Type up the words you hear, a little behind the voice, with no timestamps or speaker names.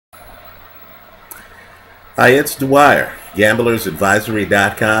Hi, it's Dwyer,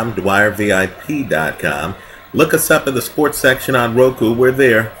 gamblersadvisory.com, DwyerVIP.com. Look us up in the sports section on Roku. We're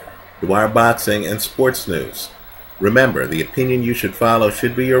there. Dwyer Boxing and Sports News. Remember, the opinion you should follow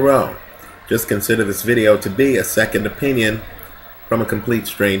should be your own. Just consider this video to be a second opinion from a complete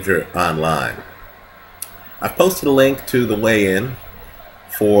stranger online. I've posted a link to the weigh-in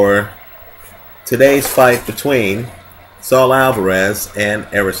for today's fight between Saul Alvarez and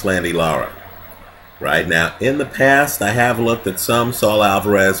Lara. Right now, in the past, I have looked at some Saul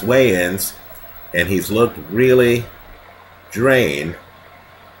Alvarez weigh-ins, and he's looked really drained,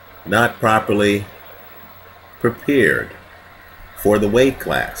 not properly prepared for the weight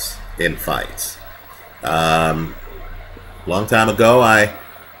class in fights. Long time ago, I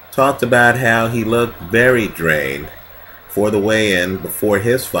talked about how he looked very drained for the weigh-in before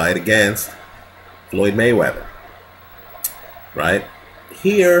his fight against Floyd Mayweather. Right?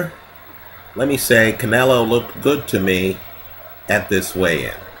 Here, let me say, Canelo looked good to me at this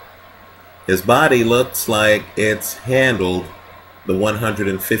weigh-in. His body looks like it's handled the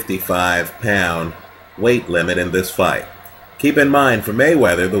 155-pound weight limit in this fight. Keep in mind, for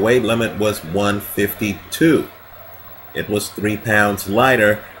Mayweather, the weight limit was 152. It was 3 pounds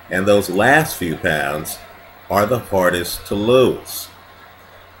lighter, and those last few pounds are the hardest to lose.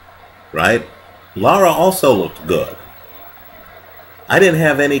 Right? Lara also looked good. I didn't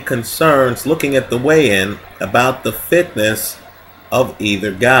have any concerns looking at the weigh-in about the fitness of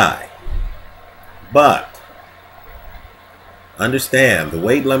either guy. But understand, the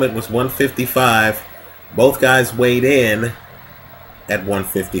weight limit was 155. Both guys weighed in at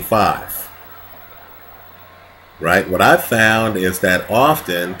 155. Right? What I've found is that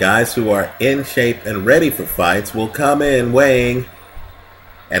often guys who are in shape and ready for fights will come in weighing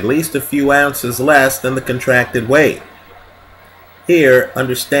at least a few ounces less than the contracted weight. Here,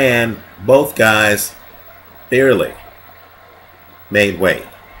 understand, both guys barely made weight,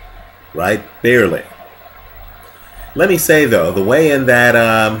 right? Barely. Let me say, though, the weigh-in that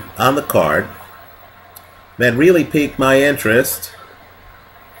on the card that really piqued my interest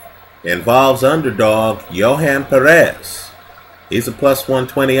involves underdog Johan Perez. He's a plus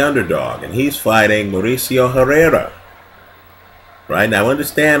 120 underdog, and he's fighting Mauricio Herrera. Right? Now,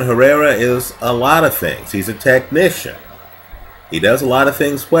 understand, Herrera is a lot of things. He's a technician. He does a lot of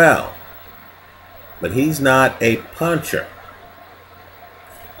things well, but he's not a puncher.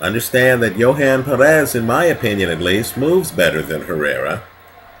 Understand that Johan Perez, in my opinion at least, moves better than Herrera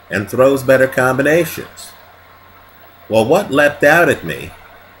and throws better combinations. Well, what leapt out at me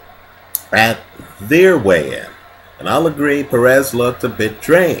at their weigh-in, and I'll agree Perez looked a bit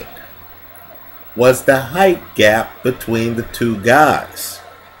drained, was the height gap between the two guys.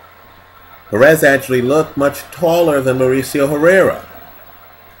 Perez actually looked much taller than Mauricio Herrera.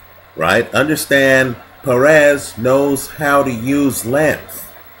 Right? Understand, Perez knows how to use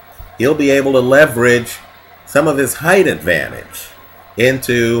length. He'll be able to leverage some of his height advantage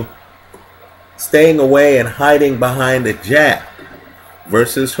into staying away and hiding behind a jab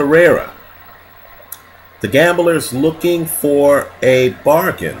versus Herrera. The gambler's looking for a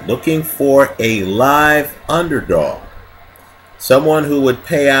bargain, looking for a live underdog. Someone who would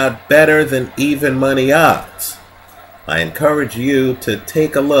pay out better than even money odds. I encourage you to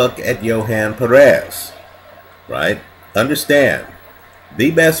take a look at Johan Perez. Right? Understand, the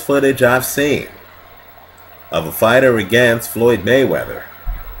best footage I've seen of a fighter against Floyd Mayweather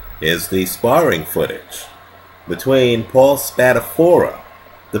is the sparring footage between Paul Spadafora,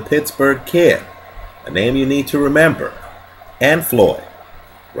 the Pittsburgh Kid, a name you need to remember, and Floyd.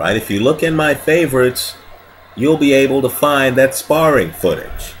 Right? If you look in my favorites, you'll be able to find that sparring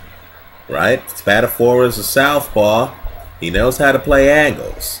footage. Right? Spadafora is a southpaw. He knows how to play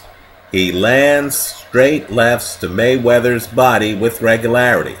angles. He lands straight lefts to Mayweather's body with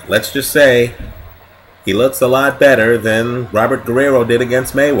regularity. Let's just say he looks a lot better than Robert Guerrero did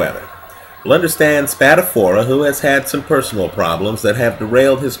against Mayweather. Well, understand, Spadafora, who has had some personal problems that have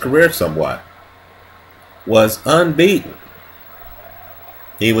derailed his career somewhat, was unbeaten.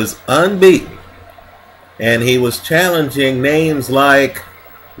 He was unbeaten. And he was challenging names like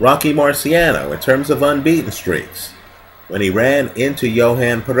Rocky Marciano in terms of unbeaten streaks when he ran into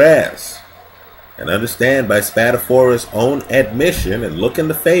Johan Perez. And understand, by Spadafora's own admission, and look in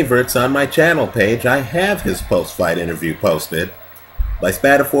the favorites on my channel page, I have his post-fight interview posted. By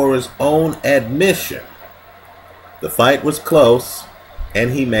Spadafora's own admission, the fight was close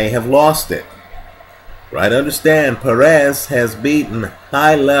and he may have lost it. Right? Understand, Perez has beaten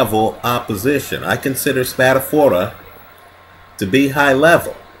high-level opposition. I consider Spadafora to be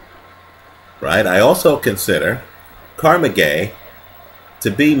high-level. Right? I also consider Carmagay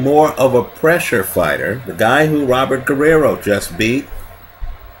to be more of a pressure fighter, the guy who Robert Guerrero just beat,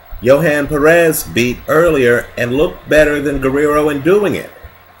 Johan Perez beat earlier and looked better than Guerrero in doing it.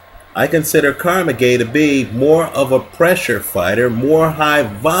 I consider Carmagay to be more of a pressure fighter, more high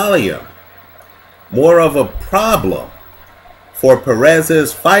volume, more of a problem for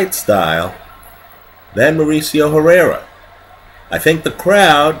Perez's fight style than Mauricio Herrera. I think the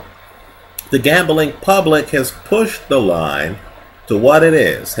crowd, the gambling public, has pushed the line to what it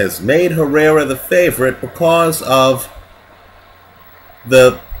is, has made Herrera the favorite because of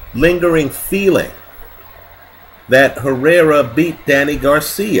the lingering feeling that Herrera beat Danny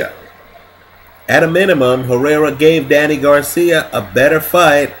Garcia. At a minimum, Herrera gave Danny Garcia a better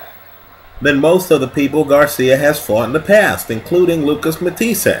fight than most of the people Garcia has fought in the past, including Lucas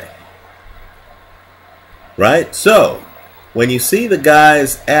Matisse. Right? So, when you see the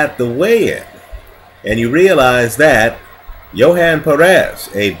guys at the weigh-in, and you realize that Johan Perez,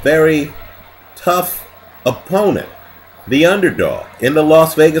 a very tough opponent, the underdog in the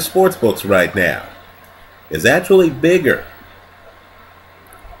Las Vegas sportsbooks right now, is actually bigger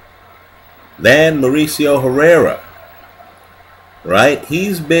than Mauricio Herrera. Right?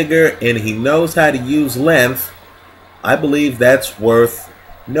 He's bigger and he knows how to use length. I believe that's worth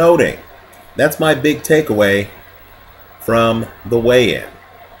noting. That's my big takeaway from the weigh-in.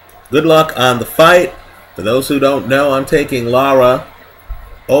 Good luck on the fight. For those who don't know, I'm taking Lara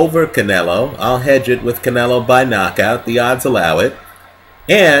over Canelo. I'll hedge it with Canelo by knockout. The odds allow it.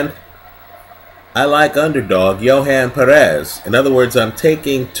 And I like underdog Johan Perez. In other words, I'm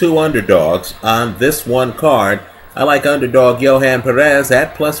taking two underdogs on this one card. I like underdog Johan Perez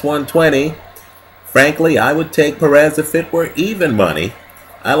at plus 120. Frankly, I would take Perez if it were even money.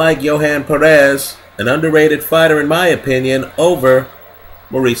 I like Johan Perez, an underrated fighter in my opinion, over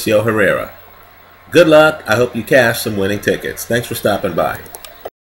Mauricio Herrera. Good luck. I hope you cash some winning tickets. Thanks for stopping by.